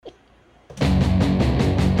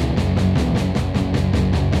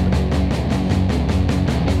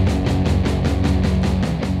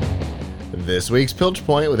This week's Pilch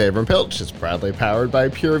Point with Abram Pilch is proudly powered by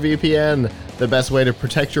PureVPN, the best way to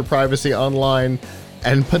protect your privacy online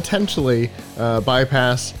and potentially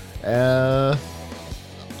bypass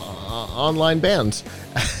online bans.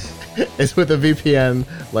 Is with a VPN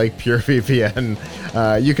like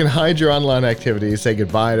PureVPN. You can hide your online activities, say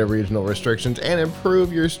goodbye to regional restrictions, and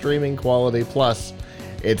improve your streaming quality. Plus,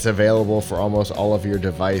 it's available for almost all of your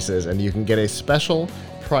devices, and you can get a special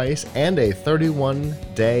price and a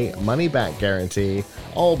 31-day money-back guarantee,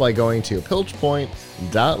 all by going to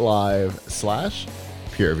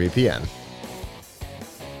pilchpoint.live/PureVPN.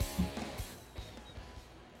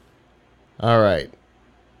 All right.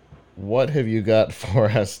 What have you got for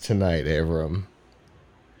us tonight, Abram?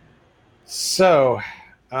 So,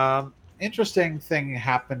 interesting thing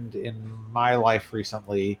happened in my life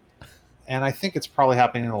recently, and I think it's probably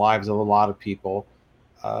happening in the lives of a lot of people,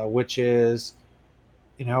 which is,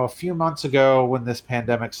 a few months ago when this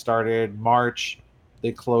pandemic started, March,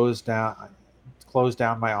 they closed down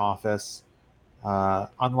my office.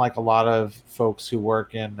 Unlike a lot of folks who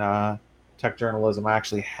work in tech journalism, I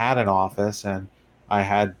actually had an office, and I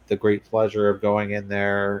had the great pleasure of going in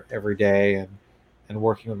there every day and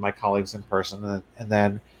working with my colleagues in person. And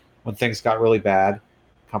then when things got really bad,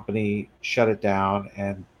 the company shut it down,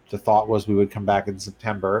 and the thought was we would come back in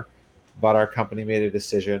September. But our company made a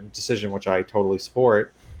decision which I totally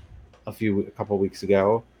support, a couple of weeks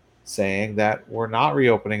ago, saying that we're not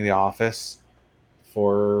reopening the office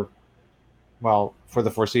for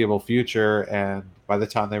the foreseeable future. And by the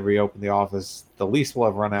time they reopen the office, the lease will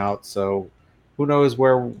have run out. So who knows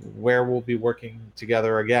where we'll be working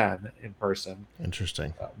together again in person.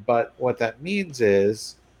 Interesting. But what that means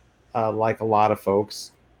is, like a lot of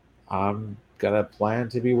folks, I'm going to plan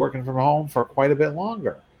to be working from home for quite a bit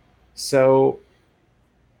longer. So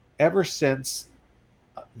ever since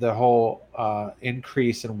the whole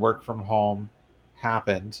increase in work from home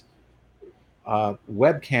happened,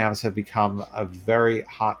 webcams have become a very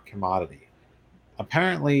hot commodity.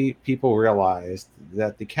 Apparently, people realized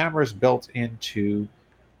that the cameras built into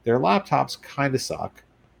their laptops kind of suck.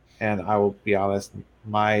 And I will be honest,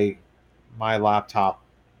 my laptop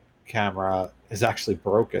camera is actually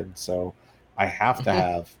broken, so I have to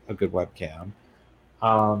have a good webcam.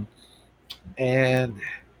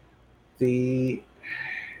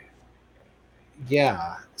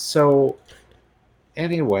 So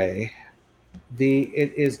anyway,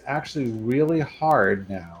 it is actually really hard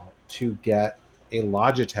now to get a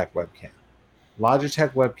Logitech webcam.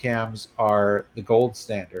 Logitech webcams are the gold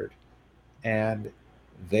standard, and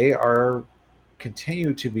they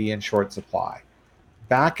continue to be in short supply.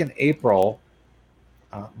 Back in April,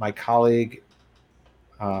 my colleague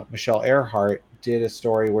Michelle Earhart did a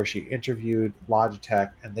story where she interviewed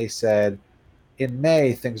Logitech, and they said in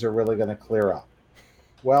May things are really going to clear up.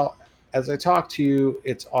 Well, as I talk to you,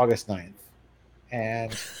 it's August 9th,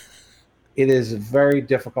 and it is very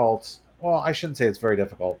difficult. Well, I shouldn't say it's very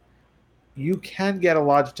difficult. You can get a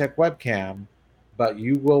Logitech webcam, but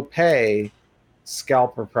you will pay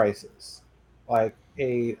scalper prices. Like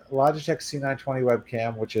a Logitech C920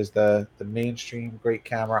 webcam, which is the mainstream great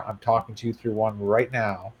camera. I'm talking to you through one right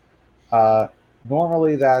now.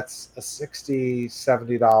 Normally that's a $60,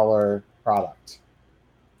 $70 product.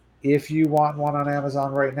 If you want one on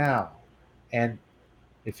Amazon right now, and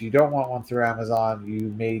if you don't want one through Amazon,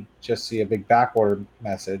 you may just see a big backorder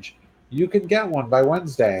message. You can get one by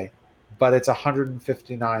Wednesday, but it's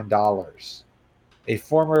 $159.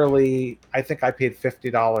 I think I paid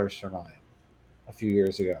 $50 for mine a few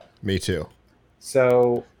years ago. Me too.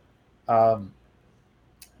 So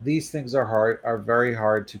these things are very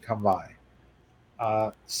hard to come by.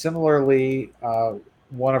 Similarly,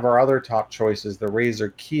 one of our other top choices, the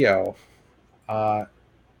Razer Kiyo,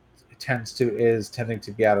 tending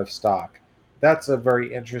to be out of stock. That's a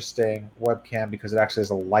very interesting webcam because it actually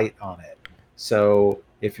has a light on it. So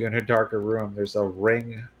if you're in a darker room, there's a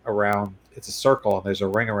ring around. It's a circle, and there's a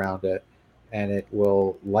ring around it, and it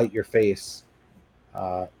will light your face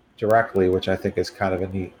directly, which I think is kind of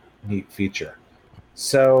a neat feature.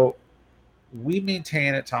 So we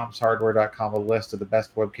maintain at tomshardware.com a list of the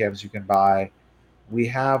best webcams you can buy. We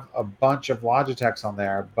have a bunch of Logitechs on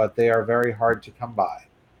there, but they are very hard to come by.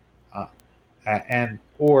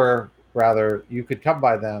 Or rather, you could come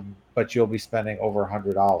by them, but you'll be spending over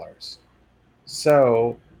 $100.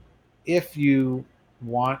 So if you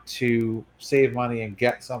want to save money and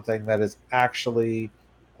get something that is actually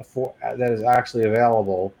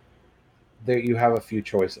available, there you have a few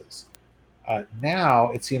choices.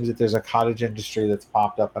 Now it seems that there's a cottage industry that's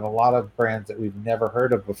popped up, and a lot of brands that we've never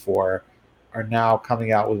heard of before are now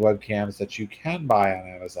coming out with webcams that you can buy on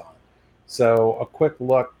Amazon. So a quick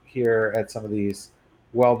look here at some of these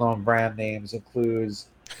well-known brand names includes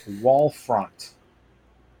Wallfront,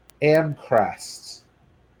 Amcrest.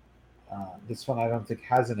 This one I don't think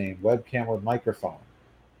has a name. Webcam with microphone.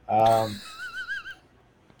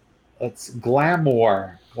 It's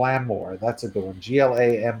Glamour. Glamour. That's a good one.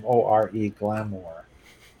 Glamore. Glamour.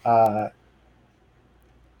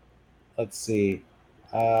 Let's see.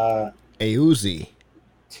 Auzi.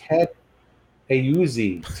 Ted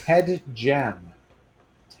Auzi. Ted Gem.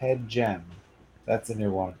 Ted Gem. That's a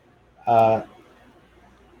new one.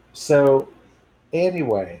 So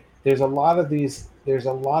anyway, there's a lot of these. There's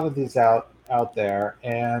a lot of these out there,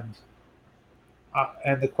 and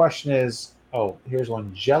the question is, oh, here's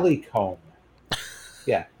one, Jellycomb.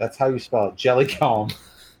 Yeah, that's how you spell it, Jellycomb.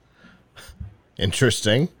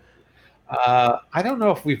 Interesting. I don't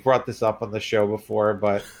know if we've brought this up on the show before,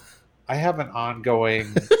 but I have an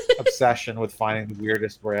ongoing obsession with finding the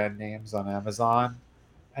weirdest brand names on Amazon,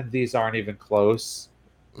 and these aren't even close.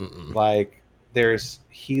 Mm-mm. Like, there's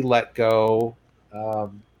He Let Go.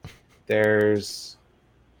 There's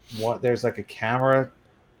like a camera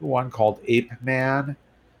one called Ape Man.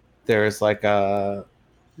 There's like a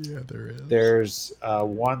there is. There's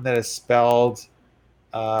one that is spelled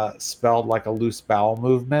like a loose bowel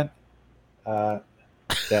movement. That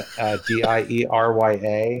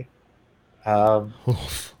Dierya,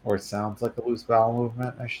 or it sounds like a loose bowel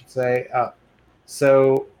movement, I should say.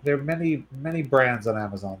 So there are many brands on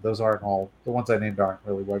Amazon. Those aren't all the ones I named aren't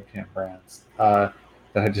really webcam brands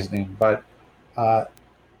that I just named, but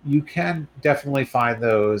you can definitely find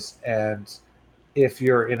those. And if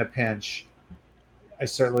you're in a pinch, I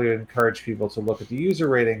certainly encourage people to look at the user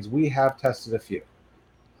ratings. We have tested a few.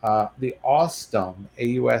 The Ausdom,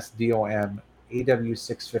 AUSDOM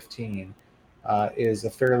AW615 is a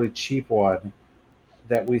fairly cheap one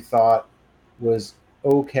that we thought was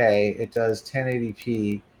okay. It does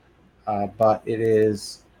 1080p, but it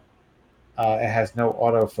has no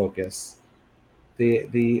autofocus.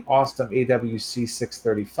 The Ausdom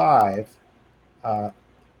AWC635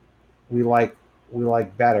 we like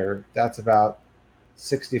better. That's about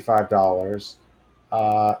 $65.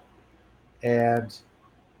 And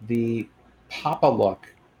the Papalook,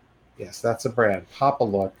 yes, that's a brand.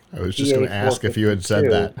 Papalook. I was just going to ask if you had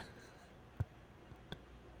said that.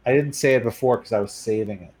 I didn't say it before because I was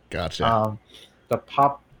saving it. Gotcha. The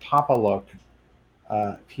Papalook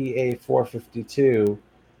PA452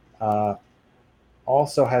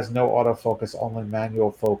 also has no autofocus, only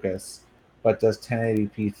manual focus, but does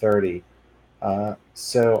 1080p 30.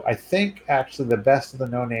 So I think actually the best of the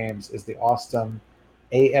no names is the Ausdom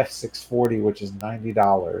AF640, which is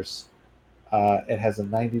 $90. It has a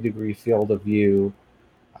 90-degree field of view,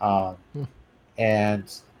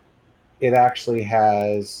 and it actually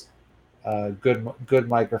has a good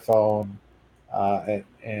microphone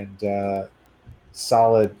and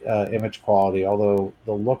solid image quality. Although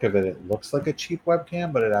the look of it looks like a cheap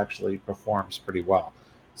webcam, but it actually performs pretty well.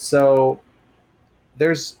 So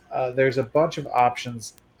there's a bunch of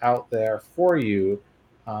options out there for you.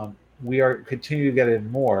 We are continue to get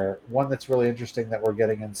in more. One that's really interesting that we're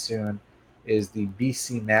getting in soon is the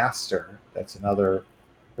BC Master. That's another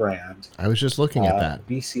brand. I was just looking at that.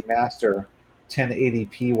 BC Master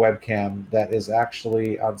 1080p webcam that is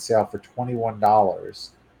actually on sale for $21.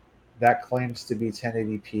 That claims to be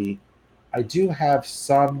 1080p. I do have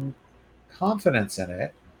some confidence in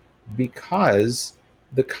it because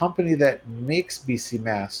the company that makes BC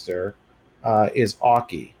Master is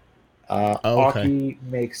Aukey. Okay. Aukey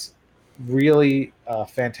makes really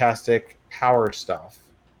fantastic power stuff,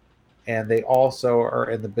 and they also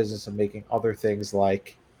are in the business of making other things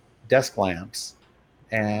like desk lamps.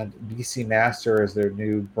 And BC Master is their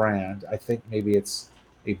new brand. I think maybe it's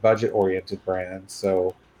a budget-oriented brand,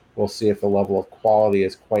 so we'll see if the level of quality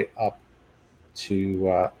is quite up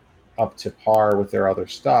to par with their other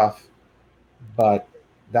stuff. But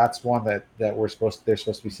that's one that they're supposed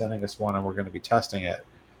to be sending us one, and we're going to be testing it.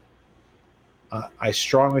 I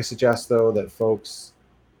strongly suggest, though, that folks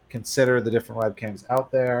consider the different webcams out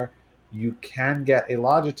there. You can get a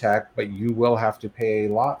Logitech, but you will have to pay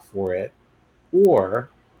a lot for it, or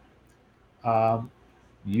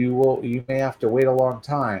you may have to wait a long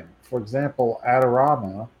time. For example,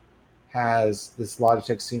 Adorama has this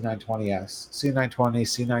Logitech C920S,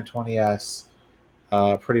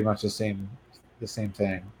 C920S, pretty much the same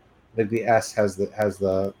thing. The S has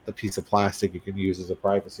the piece of plastic you can use as a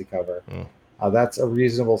privacy cover. That's a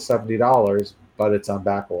reasonable $70, but it's on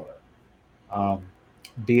back order.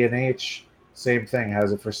 B&H, same thing,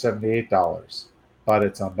 has it for $78, but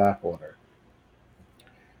it's on back order.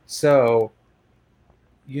 So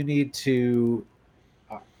you need to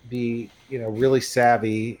be, really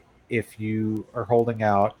savvy if you are holding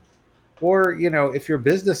out, or, if your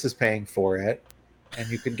business is paying for it and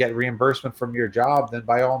you can get reimbursement from your job, then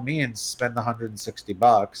by all means spend the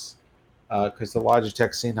 $160, because the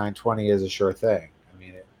Logitech C920 is a sure thing. I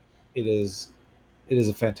mean, it is it is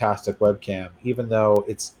a fantastic webcam, even though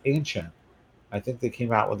it's ancient. I think they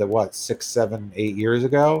came out with it, what, 6, 7, 8 years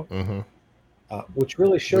ago, Mm-hmm. which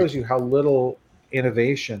really We, shows you how little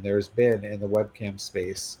innovation there's been in the webcam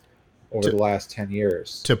space over to the last 10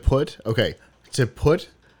 years. to put the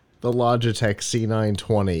Logitech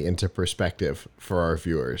C920 into perspective for our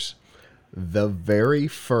viewers, the very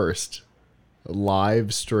first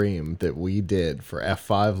live stream that we did for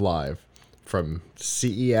F5 Live from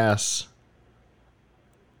CES,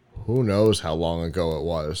 who knows how long ago it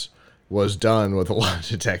was done with a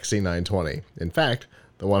Logitech C920. In fact,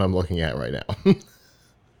 the one I'm looking at right now.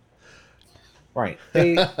 Right.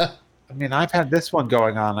 I mean, I've had this one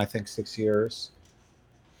going on, I think, 6 years.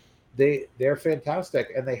 They're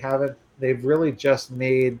fantastic, and they've really just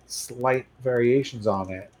made slight variations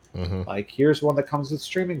on it. Mm-hmm. Like, here's one that comes with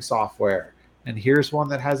streaming software, and here's one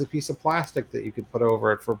that has a piece of plastic that you could put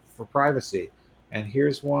over it for privacy, and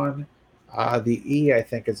here's one, the E, I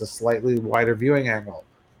think, is a slightly wider viewing angle.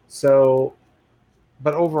 So,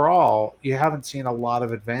 but overall, you haven't seen a lot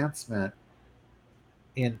of advancement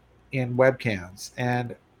in webcams.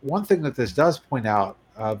 And one thing that this does point out,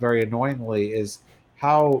 very annoyingly, is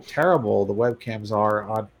how terrible the webcams are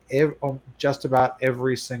on just about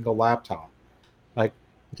every single laptop. Like,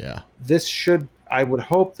 Yeah. I would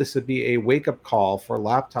hope this would be a wake up call for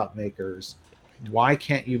laptop makers. Why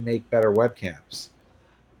can't you make better webcams?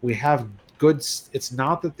 We have good. It's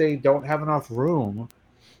not that they don't have enough room.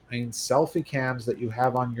 I mean, selfie cams that you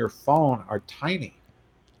have on your phone are tiny.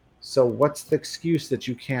 So what's the excuse that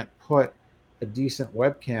you can't put a decent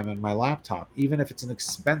webcam in my laptop, even if it's an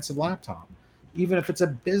expensive laptop, even if it's a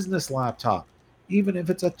business laptop, even if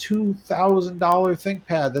it's a $2,000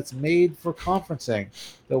 ThinkPad that's made for conferencing?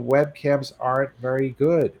 The webcams aren't very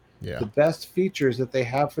good. Yeah. The best features that they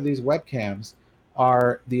have for these webcams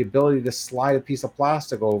are the ability to slide a piece of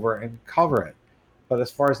plastic over and cover it. But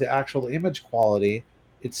as far as the actual image quality,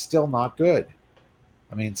 it's still not good.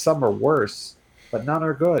 I mean, some are worse, but none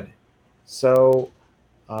are good. So,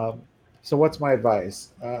 so what's my advice?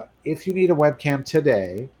 If you need a webcam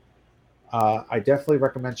today, I definitely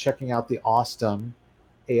recommend checking out the Ostem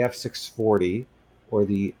AF640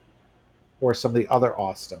 or some of the other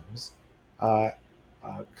Ostems.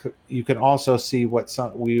 You can also see what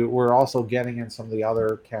we're also getting in some of the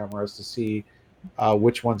other cameras to see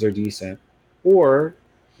which ones are decent. Or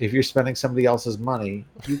if you're spending somebody else's money,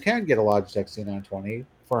 you can get a Logitech C920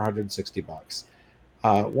 for $160.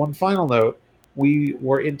 One final note, we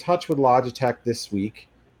were in touch with Logitech this week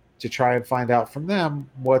to try and find out from them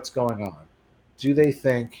what's going on.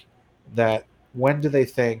 When do they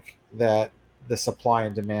think that the supply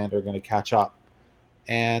and demand are going to catch up?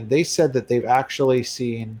 And they said that they've actually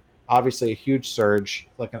seen, obviously, a huge surge,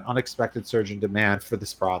 like an unexpected surge in demand for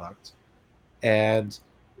this product. And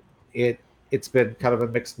it's been kind of a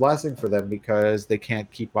mixed blessing for them because they can't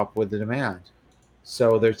keep up with the demand.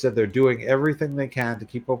 So they said they're doing everything they can to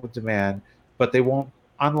keep up with demand, but they won't.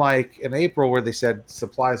 Unlike in April, where they said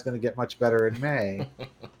supply is going to get much better in May,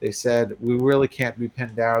 they said we really can't be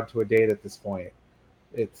pinned down to a date at this point.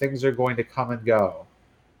 Things are going to come and go.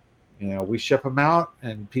 We ship them out,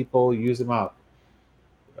 and people use them up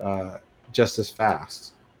just as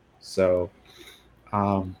fast. So,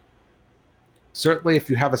 certainly, if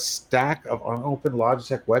you have a stack of unopened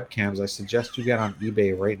Logitech webcams, I suggest you get on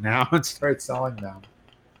eBay right now and start selling them,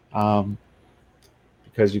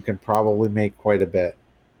 because you can probably make quite a bit.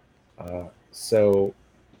 So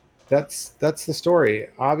that's the story.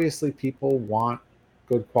 Obviously, people want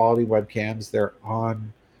good quality webcams. They're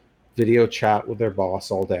on video chat with their boss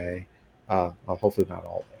all day. Well, hopefully not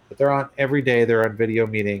all day, but they're on every day. They're on video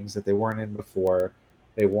meetings that they weren't in before.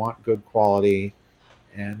 They want good quality,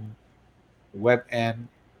 and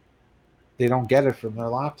they don't get it from their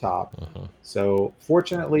laptop. Uh-huh. So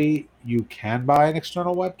fortunately, you can buy an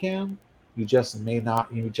external webcam. You just may not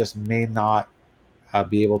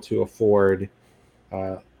be able to afford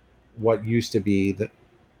what used to be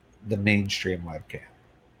the mainstream webcam.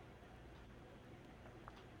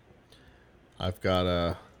 I've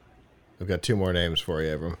got two more names for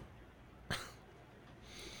you, Abram.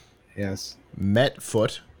 Yes.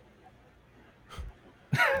 Metfoot.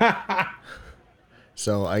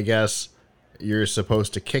 So I guess you're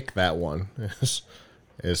supposed to kick that one.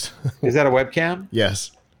 Is that a webcam?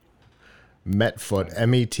 Yes. Metfoot,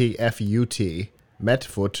 Metfut,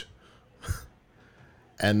 Metfoot,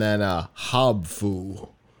 and then Hobfu,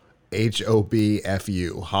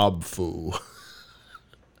 HOBFU, Hobfu.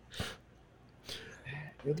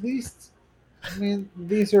 At least, I mean,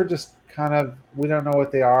 these are just kind of, we don't know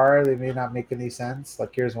what they are. They may not make any sense.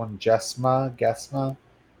 Like here's one, Gesma.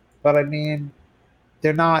 But I mean,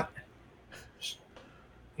 they're not,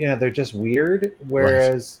 they're just weird. Right.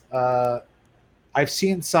 Whereas I've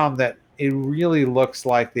seen some that it really looks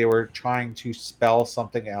like they were trying to spell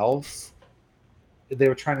something else. They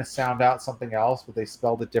were trying to sound out something else, but they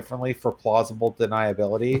spelled it differently for plausible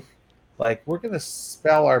deniability. Like, we're going to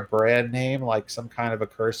spell our brand name like some kind of a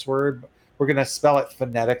curse word. We're going to spell it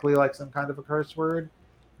phonetically like some kind of a curse word,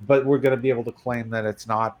 but we're going to be able to claim that it's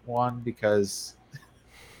not one because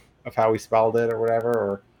of how we spelled it or whatever.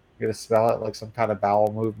 Or we're going to spell it like some kind of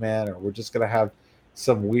bowel movement, or we're just going to have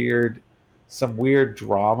some weird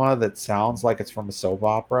drama that sounds like it's from a soap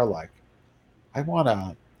opera. Like, I want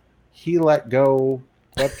a he let go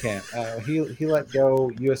webcam. He let go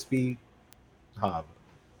USB hub.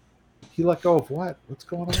 He let go of what? What's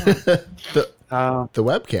going on? The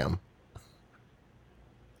webcam.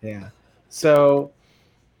 Yeah. So,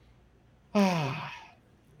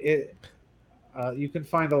 it you can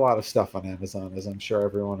find a lot of stuff on Amazon, as I'm sure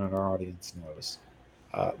everyone in our audience knows.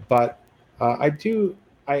 But I do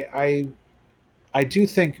think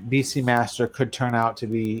BC Master could turn out to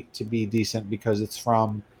be decent because it's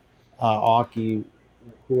from Aukey,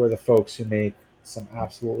 who are the folks who make some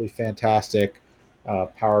absolutely fantastic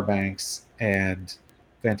power banks and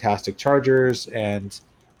fantastic chargers. And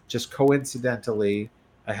just coincidentally,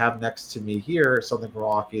 I have next to me here something from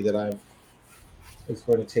Aukey that I was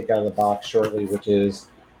going to take out of the box shortly, which is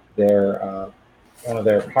their one of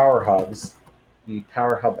their power hubs, the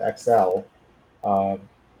Power Hub XL.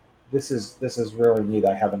 This is really neat.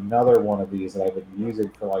 I have another one of these that I've been using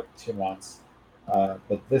for like 2 months.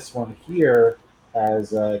 But this one here has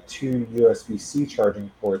 2 USB-C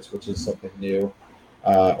charging ports, which is something new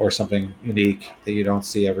or something unique that you don't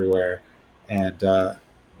see everywhere. And,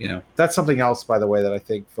 that's something else, by the way, that I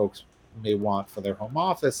think folks may want for their home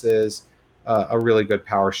office is a really good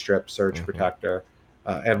power strip surge protector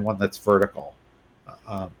and one that's vertical.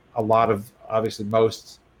 A lot of, obviously,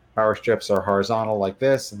 most power strips are horizontal like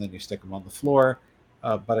this, and then you stick them on the floor.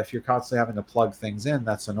 But if you're constantly having to plug things in,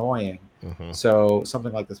 that's annoying. So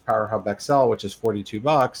something like this Power Hub XL, which is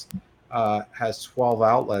 $42, has 12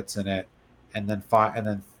 outlets in it, and then five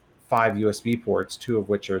USB ports, 2 of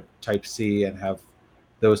which are Type C and have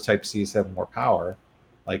those Type Cs have more power.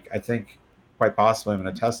 Like, I think quite possibly I'm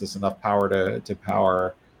going to test this enough power to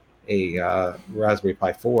power a Raspberry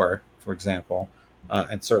Pi 4, for example,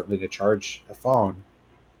 and certainly to charge a phone.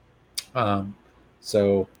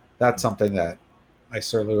 So that's something that I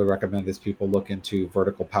certainly would recommend as people look into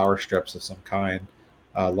vertical power strips of some kind,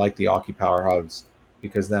 like the Aukey Power Hubs,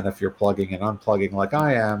 because then if you're plugging and unplugging like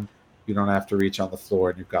I am, you don't have to reach on the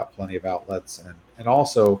floor and you've got plenty of outlets. And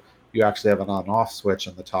also, you actually have an on-off switch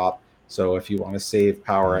on the top. So if you want to save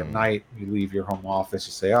power at night, you leave your home office,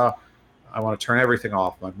 you say, I want to turn everything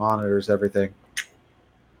off, my monitors, everything.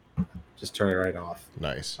 Just turn it right off.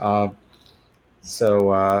 Nice.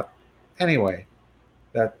 Anyway,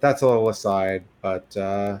 that's a little aside, but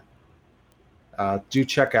do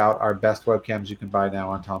check out our best webcams you can buy now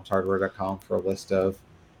on tomshardware.com for a list of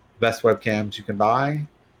best webcams you can buy,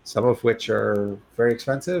 some of which are very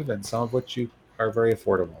expensive and some of which are very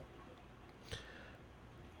affordable.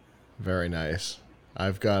 Very nice. I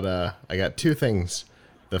got 2 things.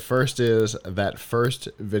 The first is that first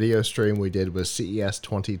video stream we did was CES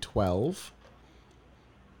 2012,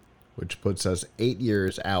 which puts us 8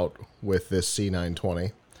 years out with this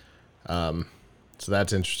C920. So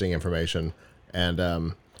that's interesting information.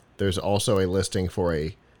 And there's also a listing for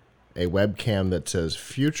a webcam that says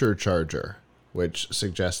Future Charger, which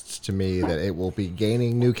suggests to me that it will be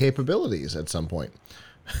gaining new capabilities at some point.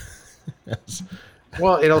 Yes.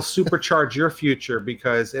 Well, it'll supercharge your future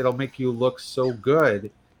because it'll make you look so good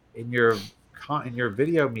in your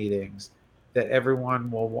video meetings that everyone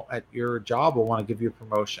at your job will want to give you a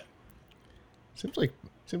promotion. Seems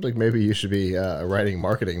like maybe you should be writing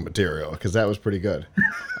marketing material, because that was pretty good.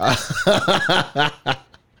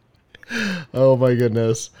 Oh my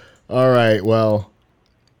goodness. All right, well,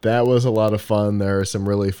 that was a lot of fun. There are some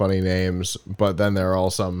really funny names, but then there are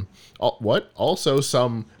also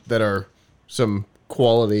some that are some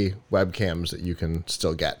quality webcams that you can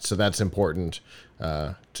still get. So that's important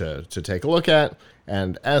to take a look at.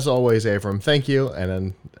 And as always, Avram, thank you.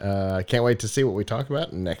 And then I can't wait to see what we talk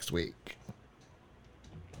about next week.